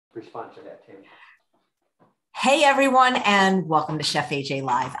respond to that, Tami? Hey everyone, and welcome to Chef AJ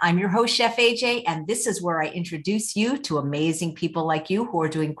Live. I'm your host, Chef AJ, and this is where I introduce you to amazing people like you who are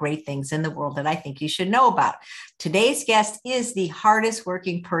doing great things in the world that I think you should know about. Today's guest is the hardest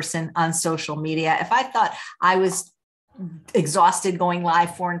working person on social media. If I thought I was exhausted going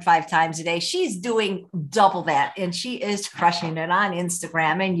live 4 and 5 times a day, she's doing double that, and she is crushing it on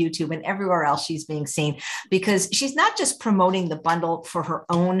Instagram and YouTube and everywhere else she's being seen, because she's not just promoting the bundle for her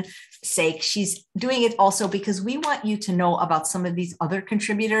own sake. She's doing it also because we want you to know about some of these other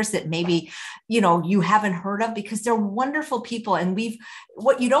contributors that maybe you haven't heard of, because they're wonderful people. And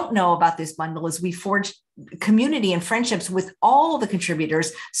what you don't know about this bundle is we forged community and friendships with all the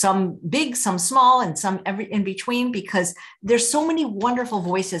contributors, some big, some small, and some in between, because there's so many wonderful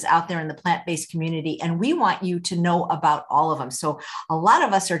voices out there in the plant-based community, and we want you to know about all of them. So a lot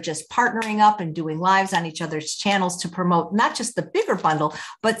of us are just partnering up and doing lives on each other's channels to promote not just the bigger bundle,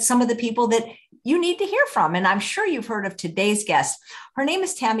 but some of the people that you need to hear from. And I'm sure you've heard of today's guest. Her name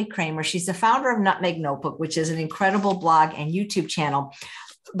is Tami Kramer. She's the founder of Nutmeg Notebook, which is an incredible blog and YouTube channel.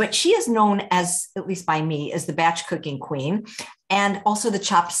 But she is known as, at least by me, as the batch cooking queen and also the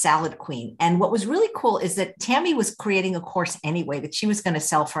chopped salad queen. And what was really cool is that Tami was creating a course anyway that she was going to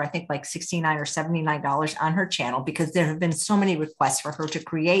sell for, I think, like $69 or $79 on her channel, because there have been so many requests for her to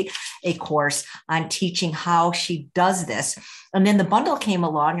create a course on teaching how she does this. And then the bundle came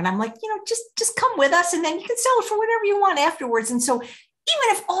along, and I'm like, just come with us, and then you can sell it for whatever you want afterwards. And so even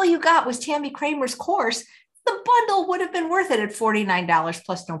if all you got was Tami Kramer's course, the bundle would have been worth it at $49.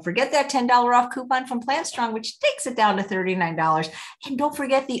 Plus, don't forget that $10 off coupon from Plant Strong, which takes it down to $39. And don't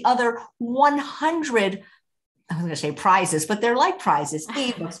forget the other 100, I was going to say prizes, but they're like prizes: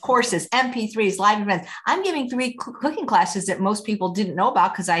 eBooks, courses, MP3s, live events. I'm giving 3 cooking classes that most people didn't know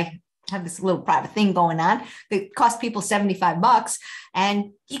about, because I have this little private thing going on that cost people $75,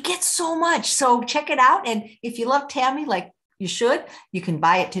 and you get so much. So check it out. And if you love Tami, like you should, you can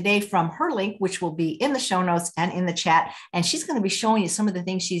buy it today from her link, which will be in the show notes and in the chat. And she's going to be showing you some of the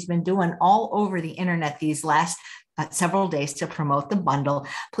things she's been doing all over the internet these last several days to promote the bundle.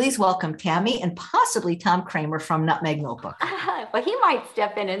 Please welcome Tami and possibly Tom Kramer from Nutmeg Notebook. Well, he might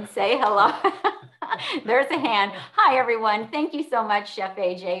step in and say hello. There's a hand. Hi, everyone. Thank you so much, Chef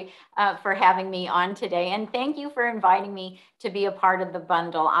AJ, for having me on today. And thank you for inviting me to be a part of the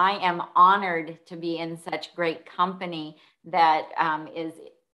bundle. I am honored to be in such great company that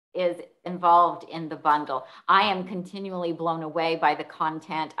is involved in the bundle. I am continually blown away by the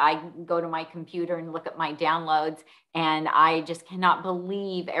content. I go to my computer and look at my downloads, and I just cannot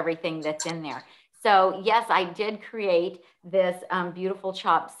believe everything that's in there. So yes, I did create this beautiful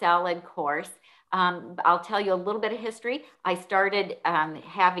chopped salad course. I'll tell you a little bit of history. I started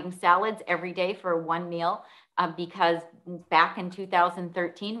having salads every day for one meal because back in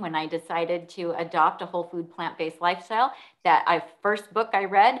 2013, when I decided to adopt a whole food plant-based lifestyle, first book I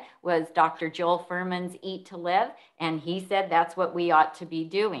read was Dr. Joel Fuhrman's Eat to Live, and he said that's what we ought to be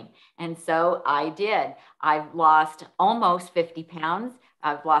doing. And so I did. I've lost almost 50 pounds.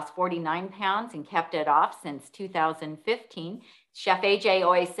 I've lost 49 pounds and kept it off since 2015. Chef AJ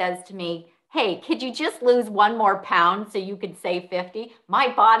always says to me, hey, could you just lose 1 more pound so you could save 50? My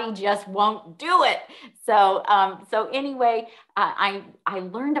body just won't do it. So anyway, I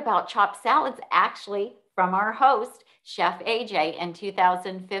learned about chopped salads actually from our host, Chef AJ, in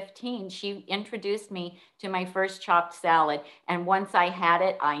 2015. She introduced me to my first chopped salad. And once I had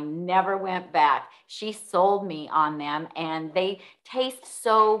it, I never went back. She sold me on them, and they taste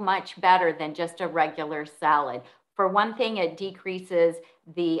so much better than just a regular salad. For one thing, it decreases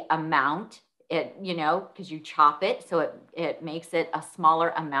the amount, because you chop it, so it makes it a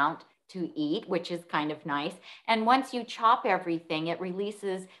smaller amount to eat, which is kind of nice. And once you chop everything, it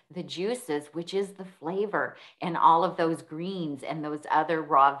releases the juices, which is the flavor, and all of those greens and those other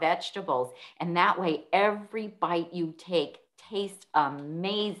raw vegetables. And that way, every bite you take tastes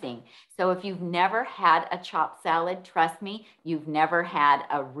amazing. So if you've never had a chopped salad, trust me, you've never had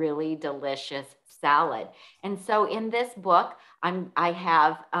a really delicious salad. And so in this book, I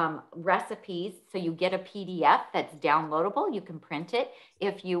have recipes. So you get a PDF that's downloadable. You can print it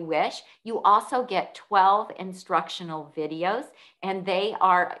if you wish. You also get 12 instructional videos, and they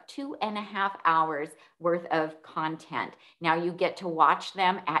are 2.5 hours worth of content. Now you get to watch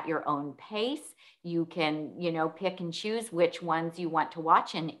them at your own pace. You can, pick and choose which ones you want to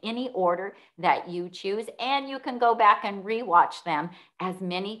watch in any order that you choose. And you can go back and rewatch them as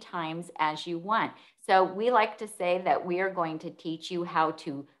many times as you want. So we like to say that we are going to teach you how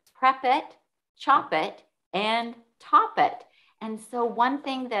to prep it, chop it, and top it. And so one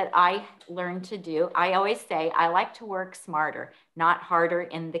thing that I learned to do, I always say, I like to work smarter, not harder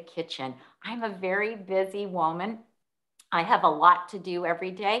in the kitchen. I'm a very busy woman. I have a lot to do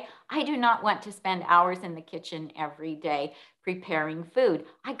every day. I do not want to spend hours in the kitchen every day preparing food.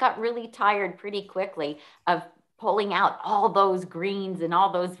 I got really tired pretty quickly of pulling out all those greens and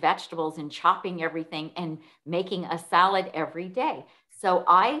all those vegetables and chopping everything and making a salad every day. So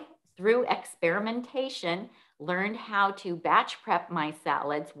I, through experimentation, learned how to batch prep my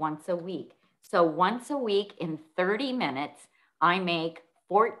salads once a week. So once a week in 30 minutes, I make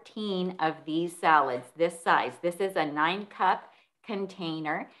 14 of these salads this size. This is a 9-cup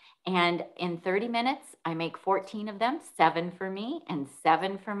container. And in 30 minutes, I make 14 of them, 7 for me and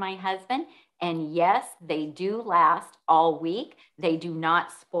 7 for my husband. And yes, they do last all week. They do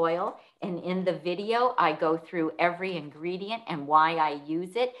not spoil. And in the video, I go through every ingredient and why I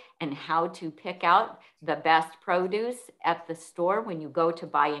use it and how to pick out the best produce at the store when you go to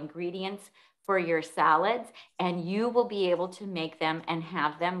buy ingredients for your salads, and you will be able to make them and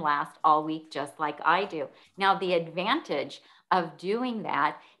have them last all week just like I do. Now, the advantage of doing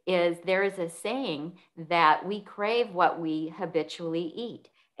that is there is a saying that we crave what we habitually eat.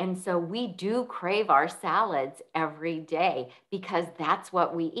 And so we do crave our salads every day because that's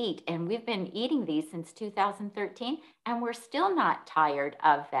what we eat. And we've been eating these since 2013, and we're still not tired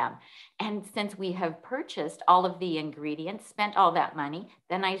of them. And since we have purchased all of the ingredients, spent all that money,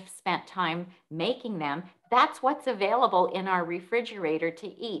 then I've spent time making them. That's what's available in our refrigerator to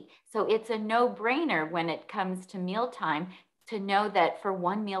eat. So it's a no-brainer when it comes to mealtime to know that for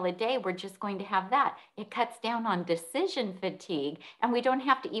one meal a day, we're just going to have that. It cuts down on decision fatigue, and we don't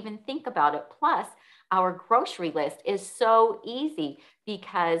have to even think about it. Plus, our grocery list is so easy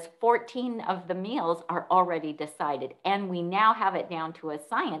because 14 of the meals are already decided, and we now have it down to a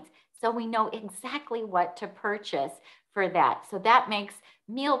science, so we know exactly what to purchase for that. So that makes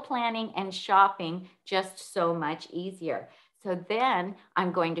meal planning and shopping just so much easier. So then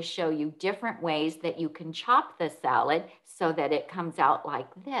I'm going to show you different ways that you can chop the salad so that it comes out like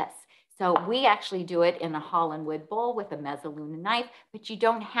this. So we actually do it in a Holland wood bowl with a mezzaluna knife, but you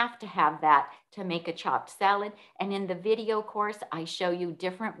don't have to have that to make a chopped salad. And in the video course, I show you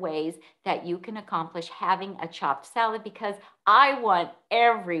different ways that you can accomplish having a chopped salad because I want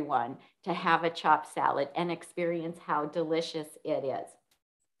everyone to have a chopped salad and experience how delicious it is.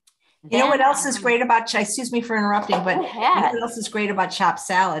 You know what else is great about, excuse me for interrupting, but you know what else is great about chopped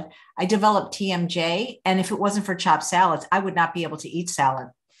salad? I developed TMJ, and if it wasn't for chopped salads, I would not be able to eat salad.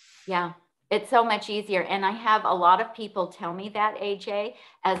 Yeah, it's so much easier. And I have a lot of people tell me that, AJ,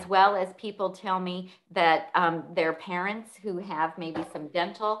 as well as people tell me that their parents who have maybe some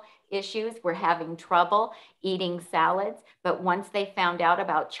dental issues were having trouble eating salads. But once they found out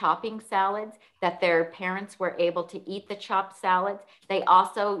about chopping salads, that their parents were able to eat the chopped salads. They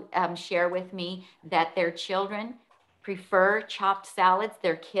also share with me that their children prefer chopped salads.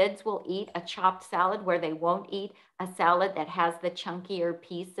 Their kids will eat a chopped salad where they won't eat a salad that has the chunkier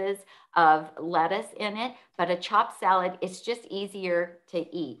pieces of lettuce in it. But a chopped salad is just easier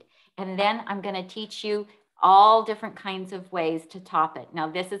to eat. And then I'm going to teach you all different kinds of ways to top it. Now,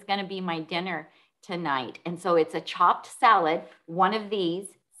 this is going to be my dinner tonight. And so it's a chopped salad, one of these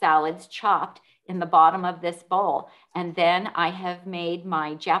salads chopped in the bottom of this bowl. And then I have made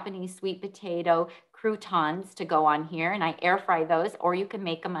my Japanese sweet potato croutons to go on here, and I air fry those, or you can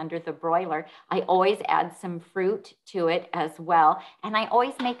make them under the broiler. I always add some fruit to it as well, and I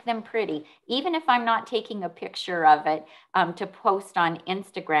always make them pretty. Even if I'm not taking a picture of it to post on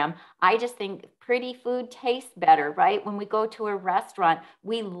Instagram, I just think pretty food tastes better, right? When we go to a restaurant,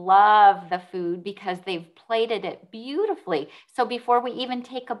 we love the food because they've plated it beautifully. So before we even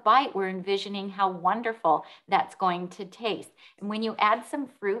take a bite, we're envisioning how wonderful that's going to taste. And when you add some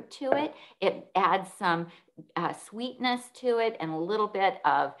fruit to it, it adds some sweetness to it and a little bit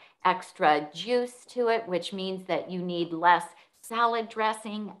of extra juice to it, which means that you need less salad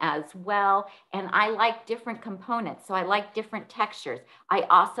dressing as well. And I like different components, so I like different textures. I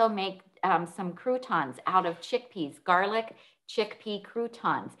also make some croutons out of chickpeas, garlic chickpea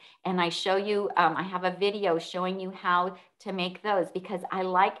croutons. And I show you, I have a video showing you how to make those because I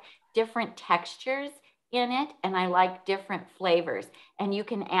like different textures in it and I like different flavors. And you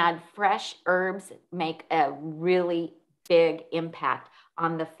can add fresh herbs, make a really big impact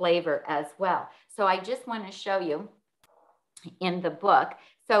on the flavor as well. So I just want to show you in the book.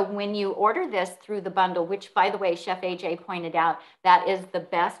 So when you order this through the bundle, which by the way, Chef AJ pointed out, that is the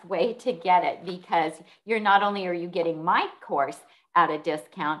best way to get it because you're not only are you getting my course at a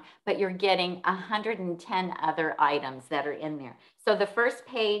discount, but you're getting 110 other items that are in there. So the first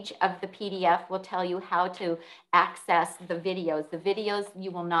page of the PDF will tell you how to access the videos. The videos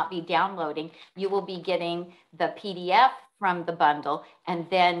you will not be downloading. You will be getting the PDF from the bundle, and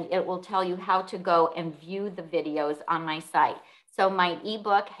then it will tell you how to go and view the videos on my site. So my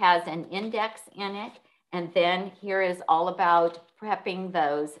ebook has an index in it, and then here is all about prepping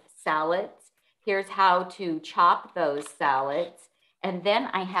those salads. Here's how to chop those salads. And then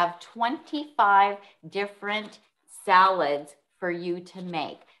I have 25 different salads for you to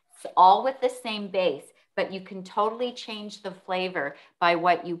make. It's all with the same base, but you can totally change the flavor by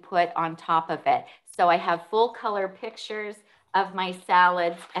what you put on top of it. So I have full color pictures of my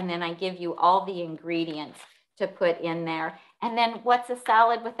salads, and then I give you all the ingredients to put in there. And then what's a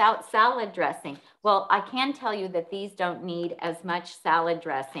salad without salad dressing? Well, I can tell you that these don't need as much salad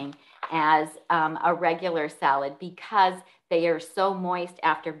dressing as a regular salad because they are so moist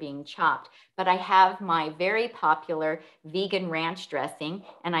after being chopped. But I have my very popular vegan ranch dressing,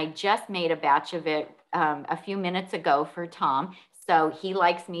 and I just made a batch of it a few minutes ago for Tom. So he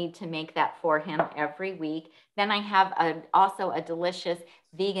likes me to make that for him every week. Then I have also a delicious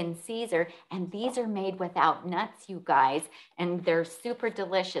vegan Caesar, and these are made without nuts, you guys, and they're super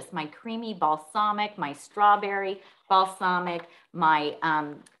delicious. My creamy balsamic, my strawberry balsamic, my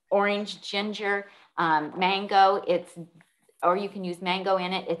orange ginger, mango, or you can use mango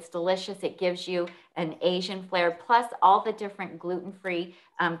in it. It's delicious. It gives you an Asian flair, plus all the different gluten-free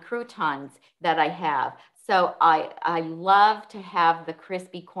croutons that I have. So I love to have the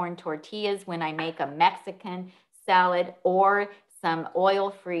crispy corn tortillas when I make a Mexican salad, or some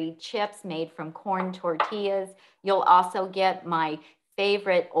oil-free chips made from corn tortillas. You'll also get my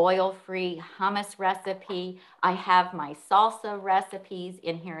favorite oil-free hummus recipe. I have my salsa recipes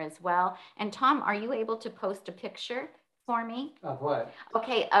in here as well. And Tom, are you able to post a picture for me? Of what?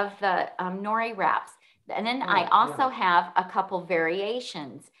 Okay, of the nori wraps. And then I also have a couple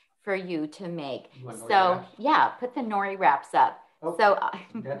variations for you to make. So yeah, put the nori wraps up. Oh, so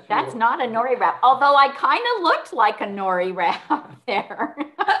that's not a nori wrap, although I kind of looked like a nori wrap there.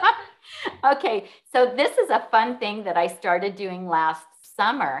 Okay, so this is a fun thing that I started doing last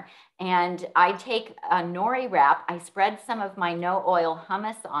summer, and I take a nori wrap, I spread some of my no oil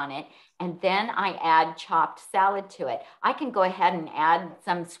hummus on it, and then I add chopped salad to it. I can go ahead and add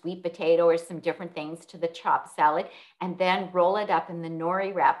some sweet potato or some different things to the chopped salad, and then roll it up in the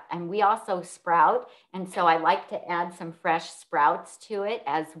nori wrap. And we also sprout, and so I like to add some fresh sprouts to it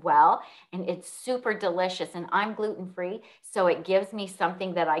as well. And it's super delicious, and I'm gluten-free, so it gives me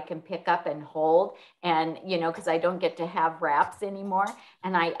something that I can pick up and hold, and because I don't get to have wraps anymore,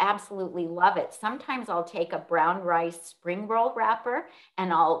 and I absolutely love it. Sometimes I'll take a brown rice spring roll wrapper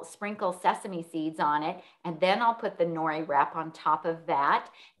and I'll sprinkle sesame seeds on it, and then I'll put the nori wrap on top of that,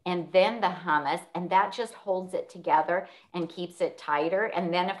 and then the hummus, and that just holds it together and keeps it tighter.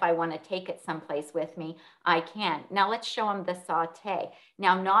 And then if I want to take it someplace with me, I can. Now let's show them the saute.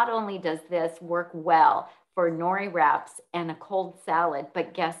 Now, not only does this work well for nori wraps and a cold salad,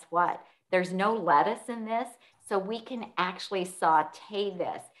 but guess what? There's no lettuce in this, so we can actually saute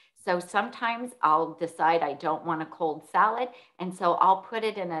this. So sometimes I'll decide I don't want a cold salad, and so I'll put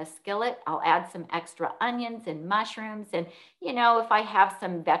it in a skillet. I'll add some extra onions and mushrooms, and if I have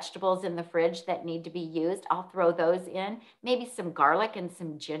some vegetables in the fridge that need to be used, I'll throw those in, maybe some garlic and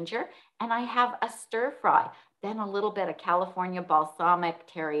some ginger, and I have a stir fry. Then a little bit of California balsamic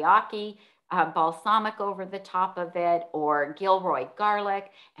teriyaki, balsamic over the top of it, or Gilroy garlic,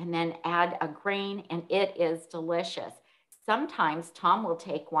 and then add a grain, and it is delicious. Sometimes Tom will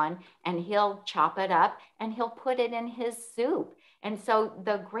take one and he'll chop it up and he'll put it in his soup. And so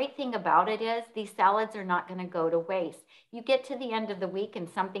the great thing about it is these salads are not going to go to waste. You get to the end of the week and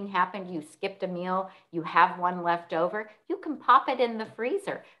something happened, you skipped a meal, you have one left over, you can pop it in the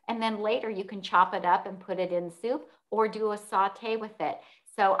freezer, and then later you can chop it up and put it in soup or do a saute with it.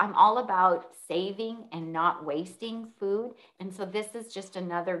 So I'm all about saving and not wasting food. And so this is just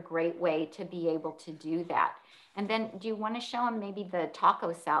another great way to be able to do that. And then do you want to show them maybe the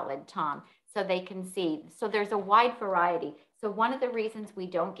taco salad, Tom, so they can see? So there's a wide variety. So one of the reasons we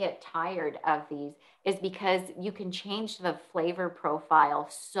don't get tired of these is because you can change the flavor profile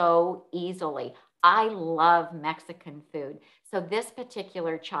so easily. I love Mexican food. So this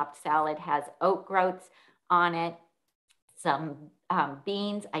particular chopped salad has oat groats on it, some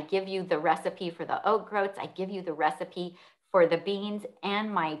beans. I give you the recipe for the oat groats. I give you the recipe for the beans,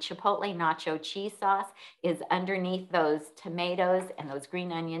 and my chipotle nacho cheese sauce is underneath those tomatoes and those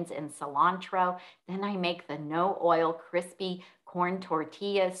green onions and cilantro. Then I make the no oil crispy corn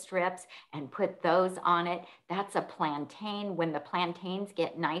tortilla strips and put those on it. That's a plantain. When the plantains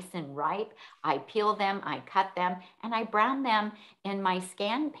get nice and ripe, I peel them, I cut them, and I brown them in my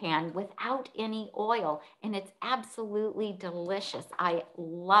scan pan without any oil. And it's absolutely delicious. I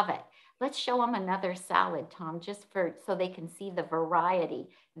love it. Let's show them another salad, Tom, just so they can see the variety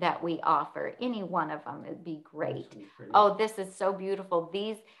that we offer. Any one of them would be great. Oh, this is so beautiful.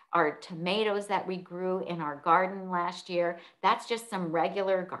 These are tomatoes that we grew in our garden last year. That's just some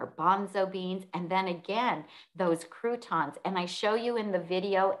regular garbanzo beans. And then again, those croutons. And I show you in the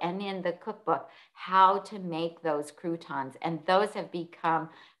video and in the cookbook how to make those croutons. And those have become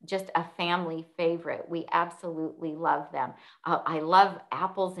just a family favorite. We absolutely love them. I love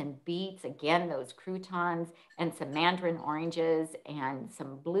apples and beets. Again, those croutons and some mandarin oranges and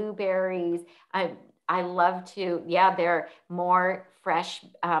some blueberries. I love to, yeah, they're more fresh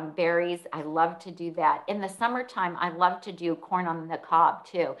berries. I love to do that. In the summertime, I love to do corn on the cob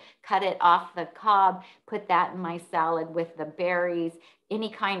too. Cut it off the cob, put that in my salad with the berries. Any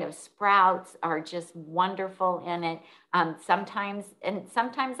kind of sprouts are just wonderful in it. Sometimes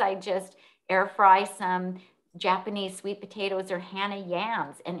I just air fry some Japanese sweet potatoes or Hana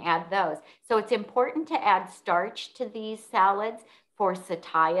yams and add those. So it's important to add starch to these salads for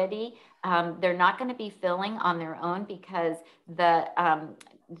satiety. They're not going to be filling on their own because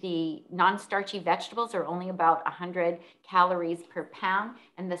the non-starchy vegetables are only about 100 calories per pound,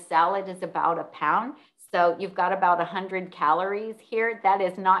 and the salad is about a pound. So you've got about 100 calories here. That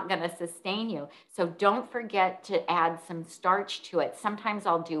is not going to sustain you. So don't forget to add some starch to it. Sometimes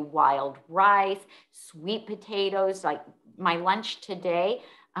I'll do wild rice, sweet potatoes, like my lunch today.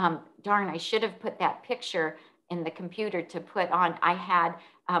 Darn, I should have put that picture in the computer to put on. I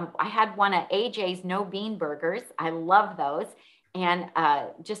had one of AJ's no bean burgers. I love those. And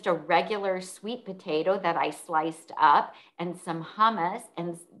just a regular sweet potato that I sliced up, and some hummus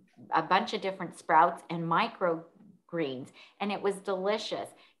and a bunch of different sprouts and microgreens. And it was delicious.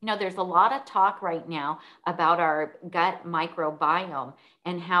 You know, there's a lot of talk right now about our gut microbiome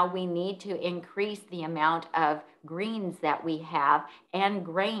and how we need to increase the amount of greens that we have and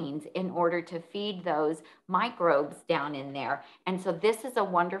grains in order to feed those microbes down in there. And so this is a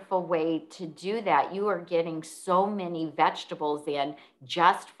wonderful way to do that. You are getting so many vegetables in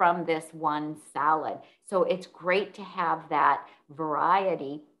just from this one salad. So it's great to have that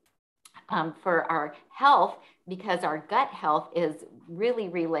variety for our health, because our gut health is really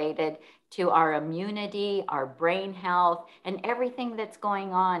related to our immunity, our brain health, and everything that's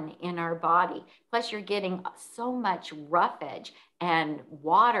going on in our body. Plus, you're getting so much roughage and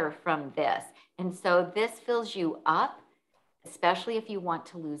water from this. And so this fills you up, especially if you want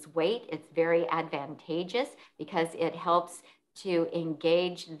to lose weight. It's very advantageous because it helps to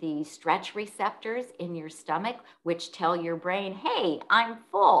engage the stretch receptors in your stomach, which tell your brain, hey, I'm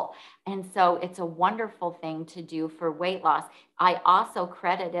full. And so it's a wonderful thing to do for weight loss. I also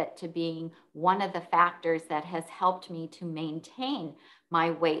credit it to being one of the factors that has helped me to maintain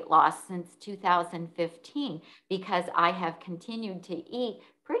my weight loss since 2015, because I have continued to eat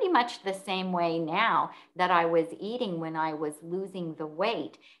pretty much the same way now that I was eating when I was losing the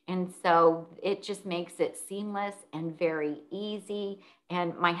weight. And so it just makes it seamless and very easy.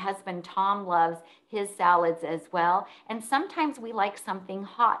 And my husband, Tom, loves his salads as well. And sometimes we like something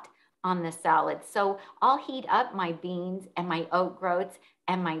hot on the salad. So I'll heat up my beans and my oat groats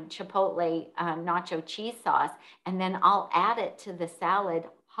and my chipotle nacho cheese sauce, and then I'll add it to the salad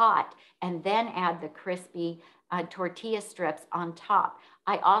hot, and then add the crispy tortilla strips on top.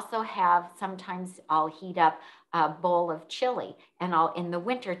 I also have, sometimes I'll heat up a bowl of chili, and I'll, in the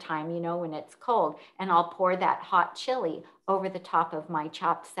winter time, you know, when it's cold, and I'll pour that hot chili over the top of my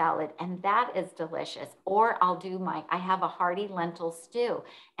chopped salad, and that is delicious. Or I'll do I have a hearty lentil stew,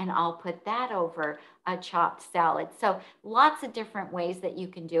 and I'll put that over a chopped salad. So lots of different ways that you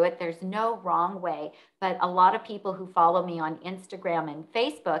can do it. There's no wrong way, but a lot of people who follow me on Instagram and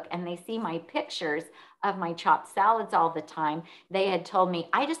Facebook, and they see my pictures of my chopped salads all the time, they had told me,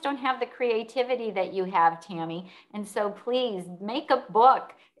 I just don't have the creativity that you have, Tami. And so please make a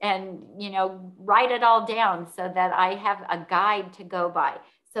book and, you know, write it all down so that I have a guide to go by.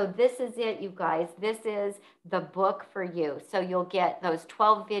 So this is it, you guys. This is the book for you. So you'll get those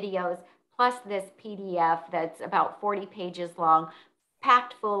 12 videos plus this PDF that's about 40 pages long,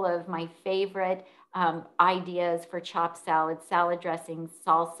 packed full of my favorite ideas for chopped salads, salad dressings,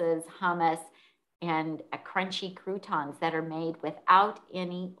 salsas, hummus, and crunchy croutons that are made without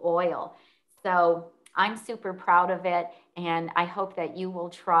any oil. So I'm super proud of it, and I hope that you will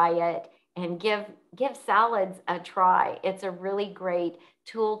try it and give salads a try. It's a really great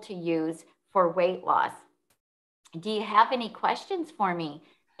tool to use for weight loss. Do you have any questions for me,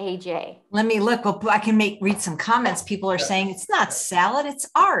 AJ? Let me look. Well, I can read some comments. People are saying it's not salad, it's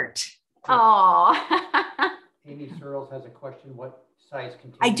art. Oh. Amy Searles has a question. What size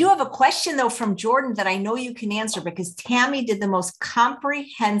container? I do have a question though from Jordan that I know you can answer, because Tami did the most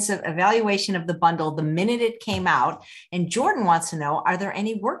comprehensive evaluation of the bundle the minute it came out. And Jordan wants to know, are there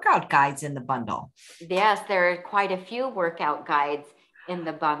any workout guides in the bundle? Yes, there are quite a few workout guides in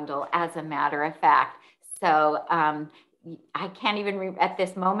the bundle, as a matter of fact. So I can't even, at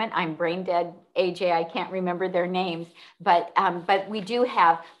this moment, I'm brain dead, AJ, I can't remember their names, but we do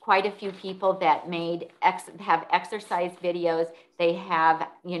have quite a few people that have exercise videos. They have,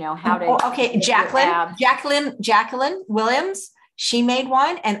 you know, how to. Okay, Jacqueline Williams, she made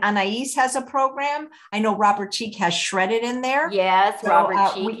one, and Anais has a program. I know Robert Cheek has Shredded in there. Yes, so,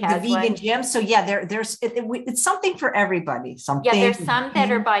 Robert Cheek has the vegan gym. So yeah, it's something for everybody. Yeah, there's some that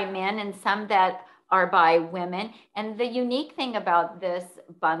are by men and some that are by women. And the unique thing about this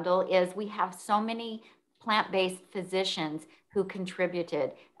bundle is we have so many plant-based physicians who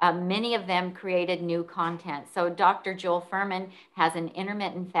contributed. Many of them created new content. So Dr. Joel Furman has an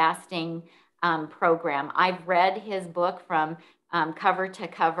intermittent fasting program. I've read his book from cover to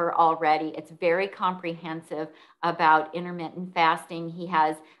cover already. It's very comprehensive about intermittent fasting. He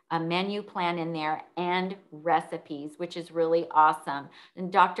has a menu plan in there and recipes, which is really awesome. And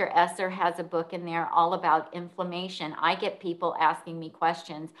Dr. Esser has a book in there all about inflammation. I get people asking me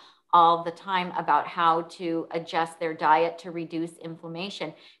questions all the time about how to adjust their diet to reduce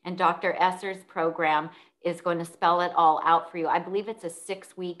inflammation. And Dr. Esser's program is going to spell it all out for you. I believe it's a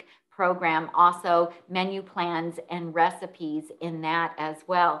 6-week program, also menu plans and recipes in that as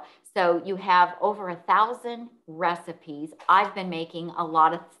well. So you have over 1,000 recipes. I've been making a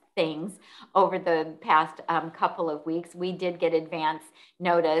lot of things over the past couple of weeks. We did get advance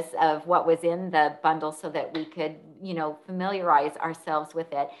notice of what was in the bundle so that we could, you know, familiarize ourselves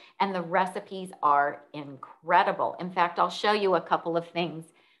with it. And the recipes are incredible. In fact, I'll show you a couple of things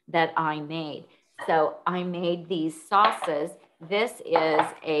that I made. So I made these sauces. This is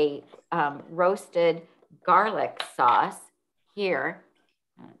a roasted garlic sauce here.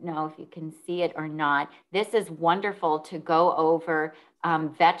 I don't know if you can see it or not. This is wonderful to go over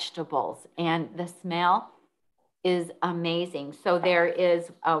vegetables, and the smell is amazing. So there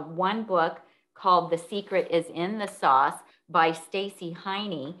is one book called The Secret is in the Sauce by Stacy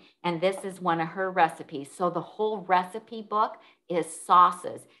Heine, and this is one of her recipes. So the whole recipe book is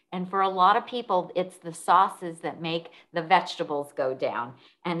sauces. And for a lot of people, it's the sauces that make the vegetables go down.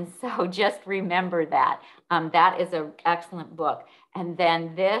 And so just remember that. That is an excellent book. And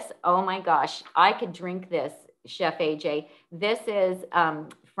then this, oh my gosh, I could drink this, Chef AJ. This is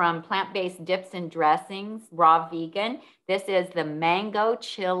from Plant-Based Dips and Dressings, raw vegan. This is the mango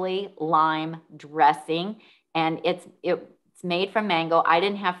chili lime dressing, and it's made from mango. I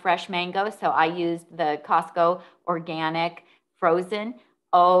didn't have fresh mango, so I used the Costco organic frozen.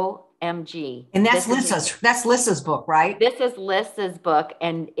 OMG. And that's Lissa's book, right? This is Lissa's book,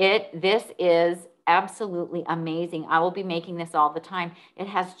 and this is absolutely amazing. I will be making this all the time. It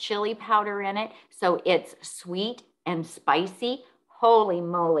has chili powder in it, so it's sweet and spicy. Holy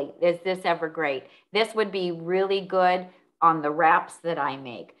moly, is this ever great? This would be really good on the wraps that I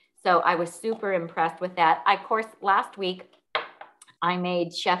make. So I was super impressed with that. Of course, last week I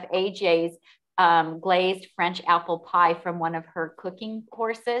made Chef AJ's glazed French apple pie from one of her cooking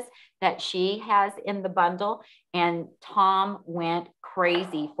courses that she has in the bundle. And Tom went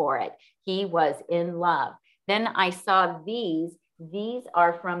crazy for it. He was in love. Then I saw these. These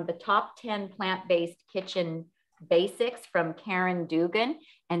are from the top 10 plant-based kitchen basics from Karen Dugan.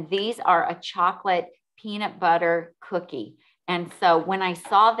 And these are a chocolate peanut butter cookie. And so when I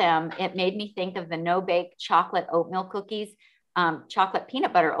saw them, it made me think of the no-bake chocolate oatmeal cookies, chocolate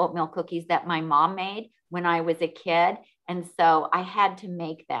peanut butter oatmeal cookies that my mom made when I was a kid. And so I had to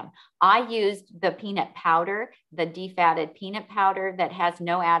make them. I used the peanut powder, the defatted peanut powder that has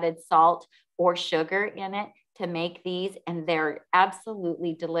no added salt or sugar in it to make these. And they're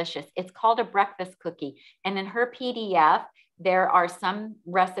absolutely delicious. It's called a breakfast cookie. And in her PDF, there are some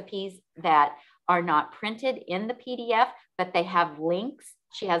recipes that are not printed in the PDF, but they have links.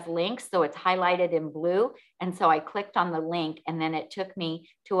 She has links, so it's highlighted in blue. And so I clicked on the link, and then it took me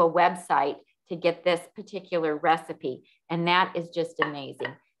to a website to get this particular recipe. And that is just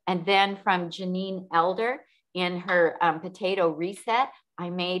amazing. And then from Janine Elder in her potato reset, I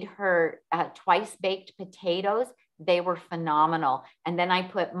made her twice baked potatoes. They were phenomenal. And then I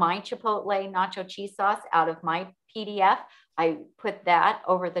put my Chipotle nacho cheese sauce out of my PDF. I put that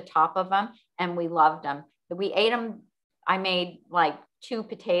over the top of them, and we loved them. We ate them. I made like 2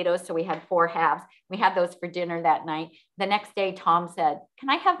 potatoes. So we had 4 halves. We had those for dinner that night. The next day, Tom said, can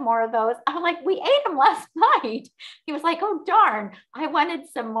I have more of those? I'm like, we ate them last night. He was like, oh, darn, I wanted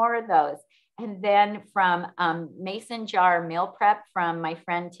some more of those. And then from mason jar meal prep from my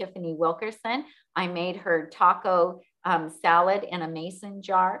friend Tiffany Wilkerson, I made her taco salad in a mason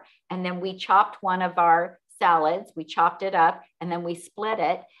jar. And then we chopped one of our salads, we chopped it up, and then we split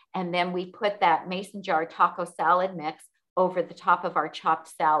it. And then we put that mason jar taco salad mix over the top of our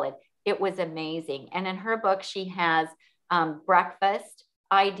chopped salad. It was amazing. And in her book, she has breakfast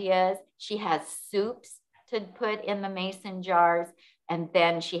ideas. She has soups to put in the mason jars. And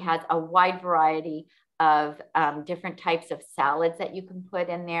then she has a wide variety of different types of salads that you can put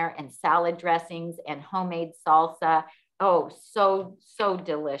in there, and salad dressings and homemade salsa. Oh, so, so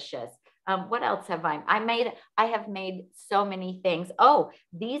delicious. What else have I made? I have made so many things. Oh,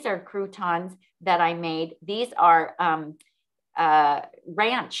 these are croutons that I made. These are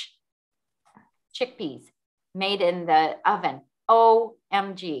ranch chickpeas made in the oven.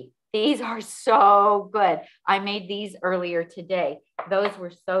 OMG. These are so good. I made these earlier today. Those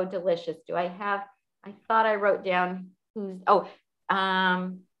were so delicious. I thought I wrote down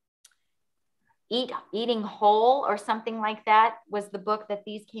Eating Whole or something like that was the book that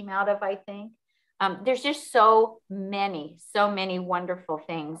these came out of, I think. There's just so many wonderful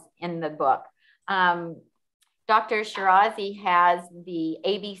things in the book. Dr. Shirazi has the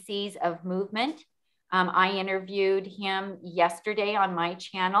ABCs of movement. I interviewed him yesterday on my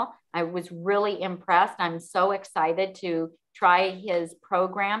channel. I was really impressed. I'm so excited to try his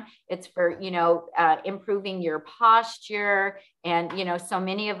program. It's for, improving your posture. And, so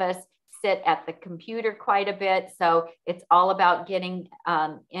many of us sit at the computer quite a bit. So it's all about getting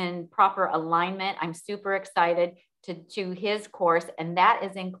in proper alignment. I'm super excited to his course, and that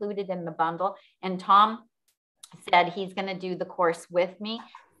is included in the bundle. And Tom said he's going to do the course with me.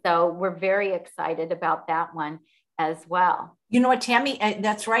 So we're very excited about that one as well. You know what, Tammy,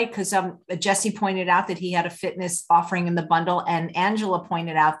 that's right. Because Jesse pointed out that he had a fitness offering in the bundle. And Angela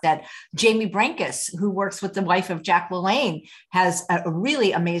pointed out that Jamie Brankus, who works with the wife of Jack LaLanne, has a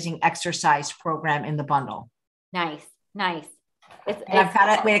really amazing exercise program in the bundle. Nice. I've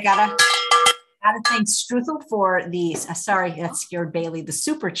got to thank Struthel for the, sorry, that scared Bailey, the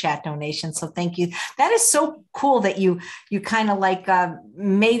super chat donation. So thank you. That is so cool that you kind of like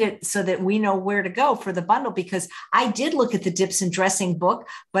made it so that we know where to go for the bundle, because I did look at the dips and dressing book,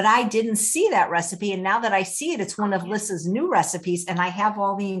 but I didn't see that recipe. And now that I see it, it's one of Lissa's new recipes, and I have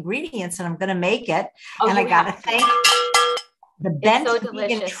all the ingredients and I'm going to make it. And I got to thank the Bent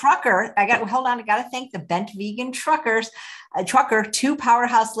Vegan Trucker. I got to thank the Bent Vegan Trucker, 2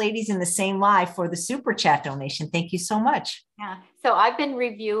 powerhouse ladies in the same live, for the super chat donation. Thank you so much. Yeah. So I've been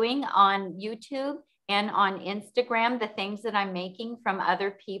reviewing on YouTube and on Instagram the things that I'm making from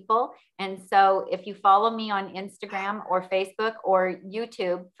other people. And so if you follow me on Instagram or Facebook or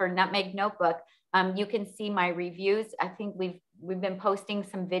YouTube for Nutmeg Notebook, you can see my reviews. I think we've been posting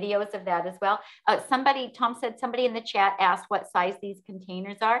some videos of that as well. Tom said somebody in the chat asked what size these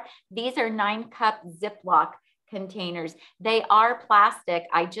containers are. These are 9-cup Ziploc containers. They are plastic.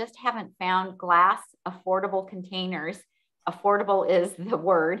 I just haven't found glass affordable containers. Affordable is the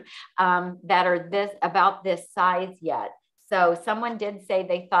word, that are about this size yet. So someone did say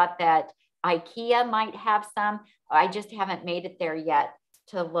they thought that IKEA might have some. I just haven't made it there yet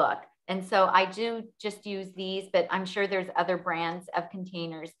to look. And so I do just use these, but I'm sure there's other brands of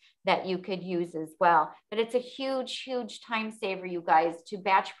containers that you could use as well. But it's a huge, huge time saver, you guys, to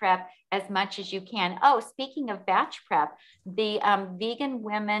batch prep as much as you can. Oh, speaking of batch prep, the Vegan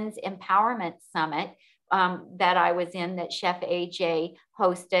Women's Empowerment Summit that I was in, that Chef AJ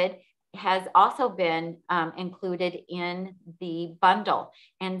hosted, has also been included in the bundle.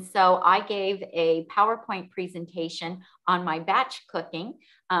 And so I gave a PowerPoint presentation on my batch cooking,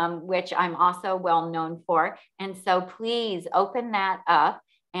 which I'm also well known for. And so please open that up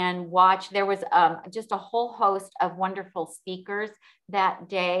and watch. There was just a whole host of wonderful speakers that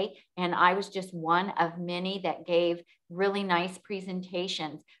day. And I was just one of many that gave really nice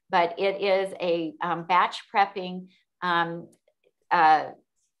presentations. But it is a batch prepping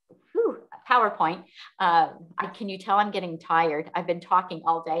PowerPoint. Can you tell I'm getting tired? I've been talking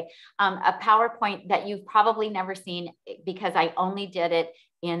all day. A PowerPoint that you've probably never seen, because I only did it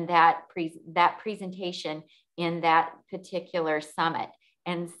in that presentation in that particular summit.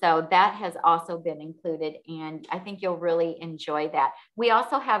 And so that has also been included, and I think you'll really enjoy that. We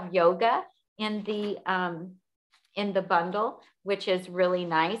also have yoga in the bundle, which is really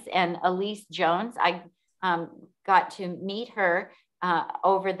nice. And Elise Jones, I got to meet her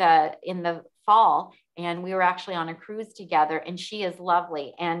in the fall, and we were actually on a cruise together, and she is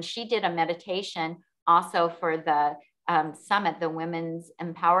lovely. And she did a meditation also for the summit, the Women's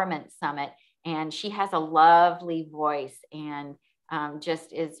Empowerment Summit. And she has a lovely voice, and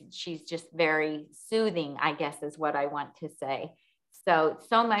she's just very soothing, I guess is what I want to say. So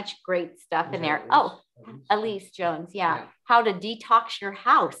much great stuff in there. Elise Jones. Yeah. How to detox your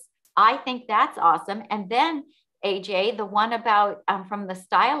house. I think that's awesome. And then AJ, the one about from the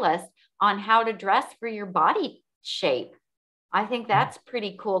stylist on how to dress for your body shape. I think that's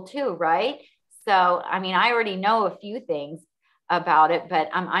pretty cool too, right? So, I mean, I already know a few things about it, but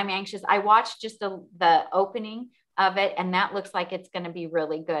I'm anxious. I watched just the opening of it, and that looks like it's going to be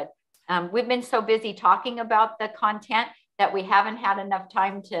really good. We've been so busy talking about the content that we haven't had enough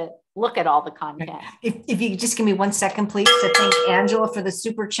time to look at all the content. If you could just give me 1 second, please, to thank Angela for the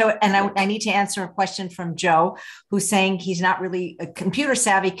super chat. And I need to answer a question from Joe, who's saying he's not really a computer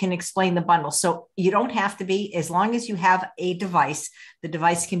savvy, can explain the bundle. So you don't have to be, as long as you have a device. The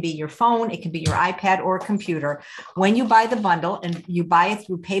device can be your phone, it can be your iPad or computer. When you buy the bundle, and you buy it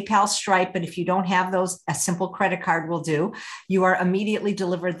through PayPal, Stripe, but if you don't have those, a simple credit card will do. You are immediately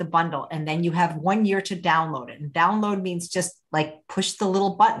delivered the bundle, and then you have 1 year to download it. And download means just like push the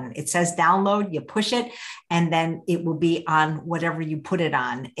little button. It says download, you push it, and then it will be on whatever you put it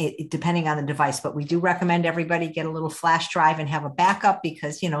on, depending on the device. But we do recommend everybody get a little flash drive and have a backup,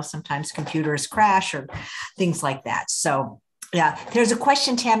 because, sometimes computers crash or things like that. So yeah, there's a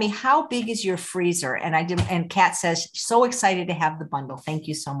question, Tami, how big is your freezer? And Kat says, so excited to have the bundle. Thank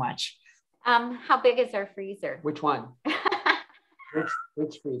you so much. How big is our freezer? Which one?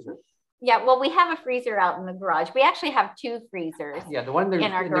 Which freezer? Yeah, well, we have a freezer out in the garage. We actually have 2 freezers. Yeah, the one in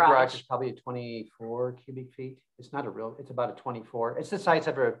the garage is probably a 24 cubic feet. It's not it's about a 24. It's the size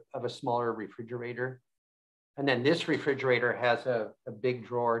of a smaller refrigerator. And then this refrigerator has a big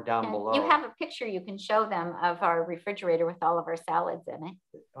drawer down below. You have a picture you can show them of our refrigerator with all of our salads in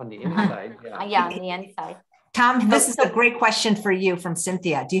it. On the inside, yeah. Yeah, on the inside. Tom, this is a great question for you from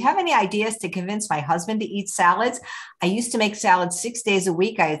Cynthia. Do you have any ideas to convince my husband to eat salads? I used to make salads 6 days a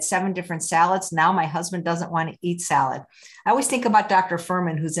week. I had 7 different salads. Now my husband doesn't want to eat salad. I always think about Dr.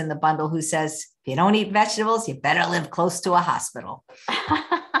 Furman, who's in the bundle, who says, if you don't eat vegetables, you better live close to a hospital.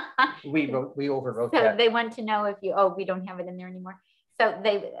 We overwrote so that. They want to know we don't have it in there anymore. So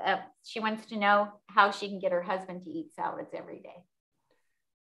she wants to know how she can get her husband to eat salads every day.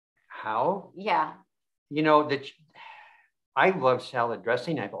 How? Yeah. I love salad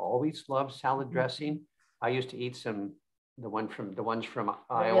dressing. I've always loved salad dressing. I used to eat the ones from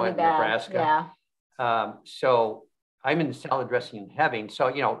Iowa and Nebraska. Yeah. So I'm in salad dressing heaven. So,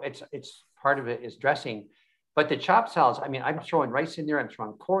 it's part of it is dressing, but the chopped salads, I mean, I'm throwing rice in there. I'm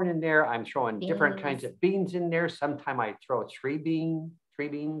throwing corn in there. I'm throwing different kinds of beans in there. Sometimes I throw three bean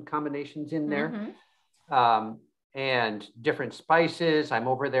combinations in there. And different spices. I'm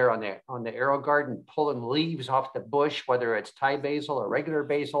over there on the Arrow Garden pulling leaves off the bush, whether it's Thai basil or regular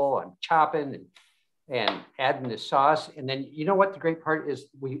basil. I'm chopping and adding the sauce. And then you know what the great part is?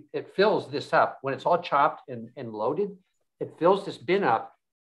 It fills this up when it's all chopped and loaded. It fills this bin up,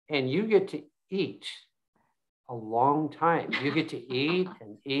 and you get to eat a long time. You get to eat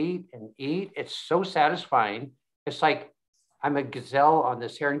and eat and eat. It's so satisfying. It's like I'm a gazelle on the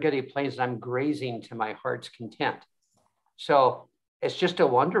Serengeti Plains, and I'm grazing to my heart's content. So it's just a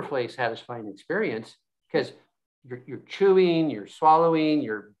wonderfully satisfying experience, because you're chewing, you're swallowing,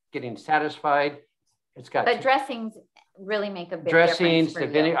 you're getting satisfied. It's got dressings really make a big dressings. Difference for the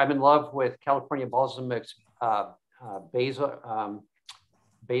vinegar. I'm in love with California balsamic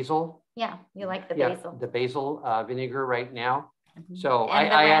basil. Yeah, you like the basil. The basil vinegar right now. So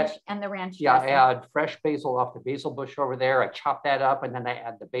and I add the ranch. Yeah, dressing. I add fresh basil off the basil bush over there. I chop that up, and then I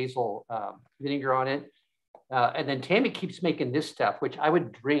add the basil vinegar on it. And then Tami keeps making this stuff, which I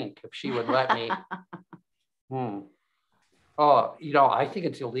would drink if she would let me. Oh, I think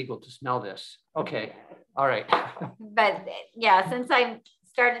it's illegal to smell this. Okay, all right. But yeah, since I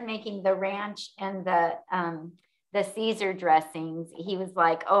started making the ranch and the Caesar dressings, he was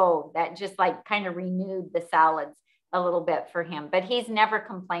like, oh, that just like kind of renewed the salads a little bit for him. But he's never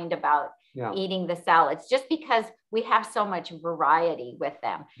complained about eating the salads, just because we have so much variety with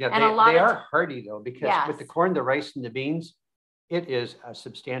them. Yeah, and they are hearty though, because with the corn, the rice, and the beans, it is a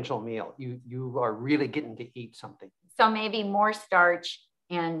substantial meal. You are really getting to eat something. So maybe more starch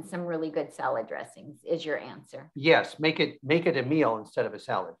and some really good salad dressings is your answer. Yes, make it a meal instead of a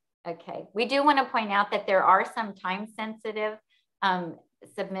salad. Okay. We do want to point out that there are some time sensitive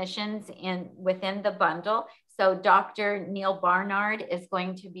submissions within the bundle. So Dr. Neil Barnard is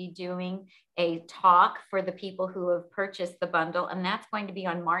going to be doing a talk for the people who have purchased the bundle, and that's going to be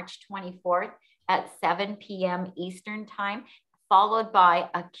on March 24th at 7 p.m. Eastern time, followed by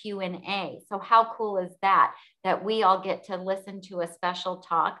a Q&A. So how cool is that, that we all get to listen to a special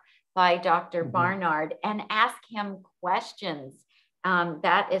talk by Dr. Barnard and ask him questions.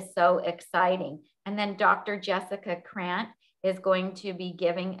 That is so exciting. And then Dr. Jessica Krant is going to be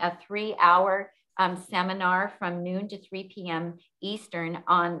giving a 3-hour seminar from noon to 3 p.m. Eastern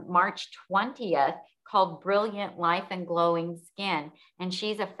on March 20th called Brilliant Life and Glowing Skin. And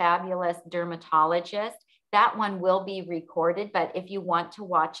she's a fabulous dermatologist. That one will be recorded, but if you want to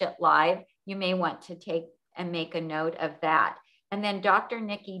watch it live, you may want to take and make a note of that. And then Dr.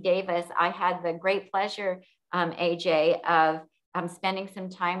 Nikki Davis, I had the great pleasure, AJ, of spending some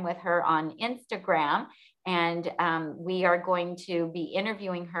time with her on Instagram. And we are going to be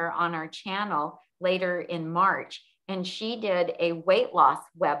interviewing her on our channel later in March. And she did a weight loss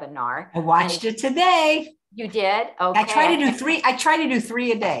webinar. I watched it today. You did? Okay. I try to do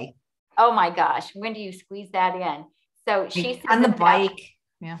three a day. Oh my gosh. When do you squeeze that in? So she said on the bike.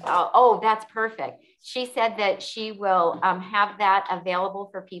 Yeah. Oh, that's perfect. She said that she will have that available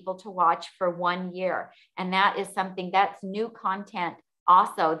for people to watch for 1 year. And that is something that's new content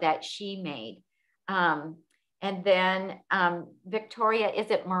also that she made. And then Victoria,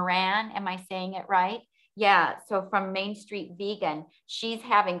 is it Moran? Am I saying it right? Yeah. So from Main Street Vegan, she's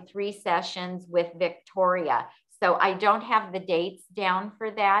having 3 sessions with Victoria. So I don't have the dates down for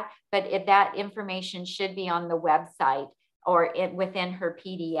that, but that information should be on the website or within her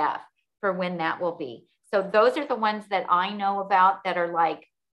PDF for when that will be. So those are the ones that I know about that are like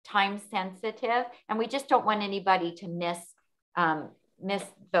time sensitive, and we just don't want anybody to miss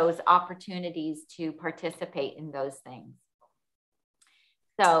those opportunities to participate in those things.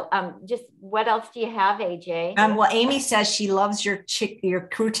 So just what else do you have, AJ? Well, Amy says she loves your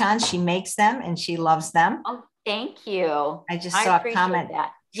croutons. She makes them and she loves them. Oh, thank you. I just saw a comment.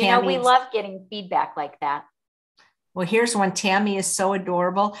 That. You know, we love getting feedback like that. Well, here's one. Tammy is so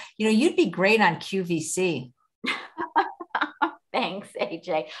adorable. You know, you'd be great on QVC. Thanks,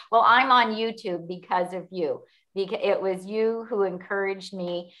 AJ. Well, I'm on YouTube because of you. Because it was you who encouraged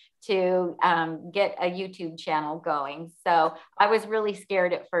me to get a YouTube channel going. So I was really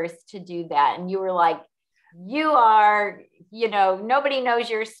scared at first to do that. And you were like, you are, you know, nobody knows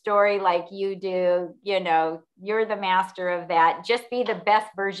your story like you do. You know, you're the master of that. Just be the best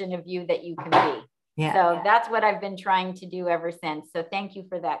version of you that you can be. Yeah. So that's what I've been trying to do ever since. So thank you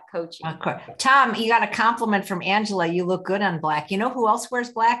for that coaching. Okay. Tom, you got a compliment from Angela. You look good on black. You know who else wears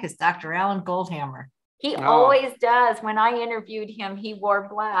black? Is Dr. Alan Goldhammer. He always does. When I interviewed him, he wore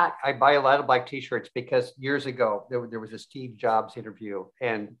black. I buy a lot of black t-shirts because years ago, there was a Steve Jobs interview,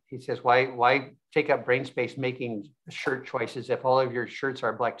 and he says, why take up brain space making shirt choices? If all of your shirts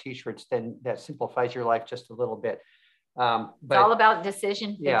are black t-shirts, then that simplifies your life just a little bit. But it's all about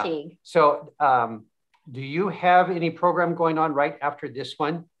decision fatigue. Yeah. So do you have any program going on right after this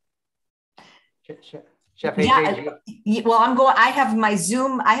one? Chef AJ? Yeah, well, I have my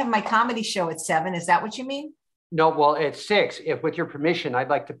Zoom, I have my comedy show at 7. Is that what you mean? No, well, at 6. If with your permission, I'd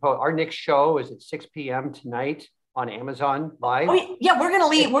like to post. Our next show is at 6 p.m. tonight on Amazon Live. Oh, yeah, we're going to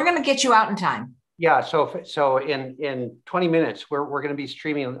leave. We're going to get you out in time. Yeah, so in 20 minutes, we're going to be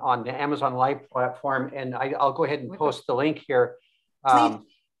streaming on the Amazon Live platform, and I'll go ahead and post the link here.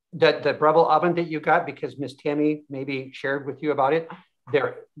 The Breville oven that you got, because Miss Tammy maybe shared with you about it,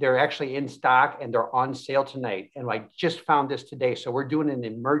 they're actually in stock and they're on sale tonight. And I just found this today, so we're doing an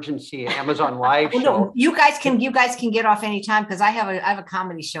emergency Amazon Live show. No, you guys can get off anytime, because I have a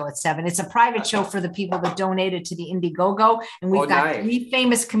comedy show at 7. It's a private show for the people that donated to the Indiegogo, and we've got 3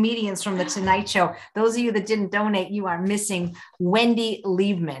 famous comedians from the Tonight Show. Those of you that didn't donate, you are missing. Wendy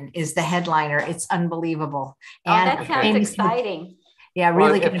Liebman is the headliner. It's unbelievable. And that sounds exciting. Yeah,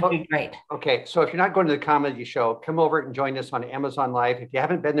 really going to be great. Okay, so if you're not going to the comedy show, come over and join us on Amazon Live. If you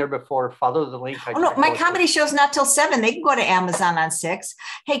haven't been there before, follow the link. No, my comedy show's not till 7. They can go to Amazon on 6.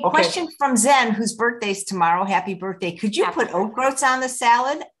 Hey, question from Zen, whose birthday's tomorrow. Happy birthday. Could you put oat groats on the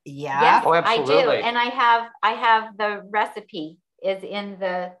salad? Yeah. Yes, oh, absolutely. I do. And I have the recipe is in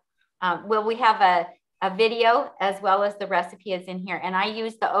the, we have a video as well as the recipe is in here. And I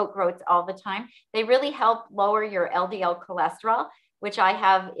use the oat groats all the time. They really help lower your LDL cholesterol, which I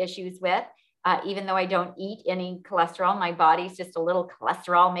have issues with. Even though I don't eat any cholesterol, my body's just a little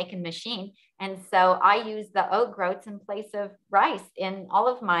cholesterol making machine. And so I use the oat groats in place of rice in all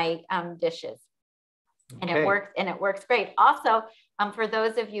of my dishes. And it works great. Also, for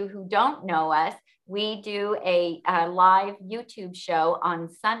those of you who don't know us, we do a live YouTube show on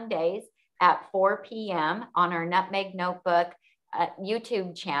Sundays at 4 p.m. on our Nutmeg Notebook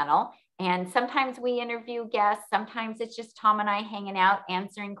YouTube channel. And sometimes we interview guests. Sometimes it's just Tom and I hanging out,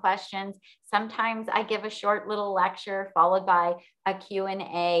 answering questions. Sometimes I give a short little lecture followed by a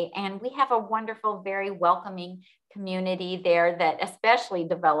Q&A. And we have a wonderful, very welcoming community there that especially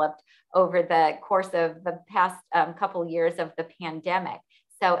developed over the course of the past couple years of the pandemic.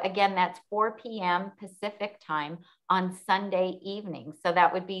 So again, that's 4 p.m. Pacific time on Sunday evening. So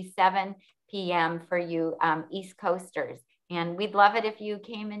that would be 7 p.m. for you East Coasters. And we'd love it if you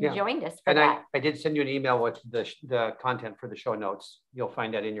came and joined us for that. I did send you an email with the content for the show notes. You'll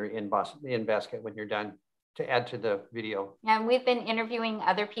find that in your in basket when you're done to add to the video. And we've been interviewing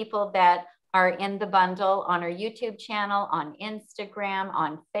other people that are in the bundle on our YouTube channel, on Instagram,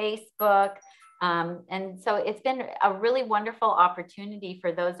 on Facebook. And so it's been a really wonderful opportunity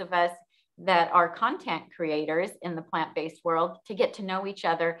for those of us that are content creators in the plant-based world to get to know each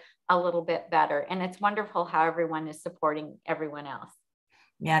other a little bit better. And it's wonderful how everyone is supporting everyone else.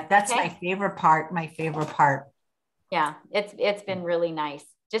 Yeah, that's my favorite part. My favorite part. Yeah, it's been really nice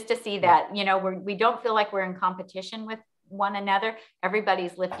just to see that, you know, we don't feel like we're in competition with one another.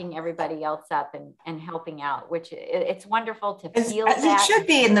 Everybody's lifting everybody else up and helping out, which it's wonderful to feel as it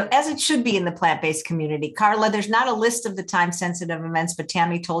should be in the plant-based community. Carla, there's not a list of the time-sensitive events, but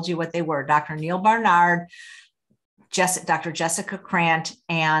Tami told you what they were. Dr. Neil Barnard, Dr. Jessica Krant,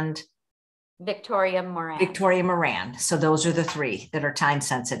 and Victoria Moran. So those are the three that are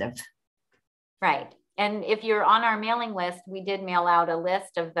time-sensitive. Right. And if you're on our mailing list, we did mail out a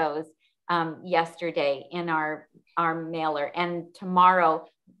list of those yesterday in our mailer, and tomorrow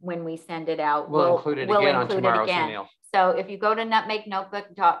when we send it out, we'll include it again on tomorrow's email. So if you go to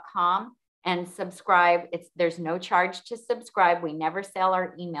nutmegnotebook.com and subscribe, there's no charge to subscribe. We never sell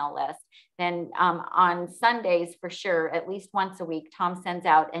our email list. Then on Sundays, for sure, at least once a week, Tom sends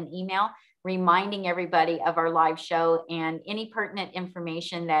out an email reminding everybody of our live show and any pertinent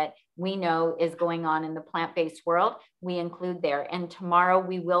information that we know is going on in the plant-based world, we include there. And tomorrow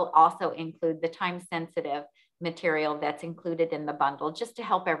we will also include the time-sensitive material that's included in the bundle, just to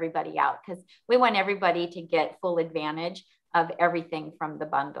help everybody out, because we want everybody to get full advantage of everything from the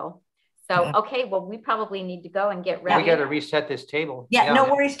bundle. So, okay, well, we probably need to go and get ready. We got to reset this table. Yeah,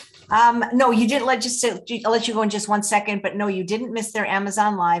 no worries. No, you didn't. I'll let you go in just 1 second, but no, you didn't miss their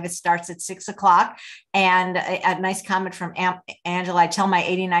Amazon Live. It starts at 6 o'clock. And a nice comment from Angela. I tell my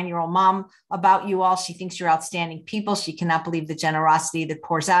 89-year-old mom about you all. She thinks you're outstanding people. She cannot believe the generosity that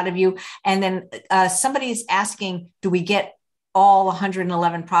pours out of you. And then somebody's asking, do we get all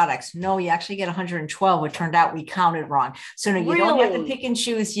 111 products? No, you actually get 112. It turned out we counted wrong. So no, you don't have to pick and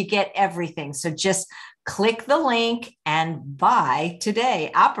choose. You get everything. So just click the link and buy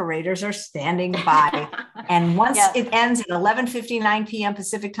today. Operators are standing by. And once it ends at 11:59 p.m.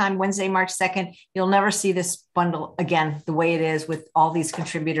 Pacific time, Wednesday, March 2nd, you'll never see this bundle again the way it is with all these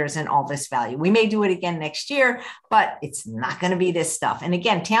contributors and all this value. We may do it again next year, but it's not going to be this stuff. And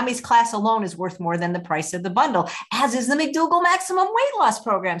again, Tami's class alone is worth more than the price of the bundle, as is the McDougall Maximum Weight Loss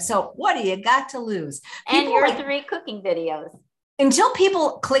Program. So what do you got to lose? And your 3 cooking videos. Until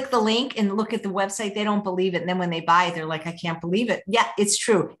people click the link and look at the website, they don't believe it. And then when they buy it, they're like, I can't believe it. Yeah, it's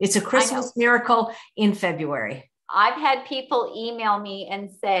true. It's a Christmas miracle in February. I've had people email me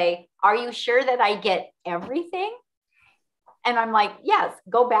and say, are you sure that I get everything? And I'm like, yes,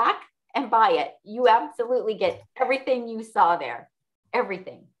 go back and buy it. You absolutely get everything you saw there.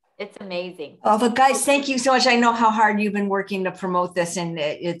 Everything. It's amazing. Oh, but guys, thank you so much. I know how hard you've been working to promote this, and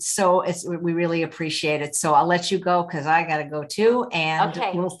we really appreciate it. So I'll let you go because I got to go too. And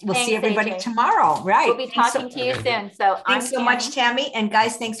we'll see everybody tomorrow. Right. We'll be talking to you soon. So thanks so much, Tami. And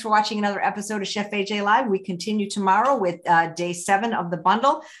guys, thanks for watching another episode of Chef AJ Live. We continue tomorrow with day 7 of the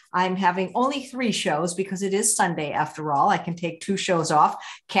bundle. I'm having only 3 shows because it is Sunday after all. I can take 2 shows off.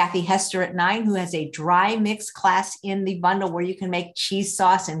 Kathy Hester at 9, who has a dry mix class in the bundle where you can make cheese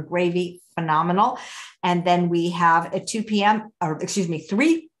sauce and gravy phenomenal. And then we have at 2 p.m. or excuse me,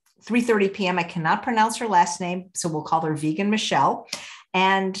 3:30 p.m. I cannot pronounce her last name, so we'll call her Vegan Michelle.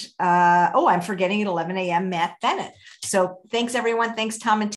 And I'm forgetting at 11 a.m. Matt Bennett. So thanks everyone. Thanks Tom and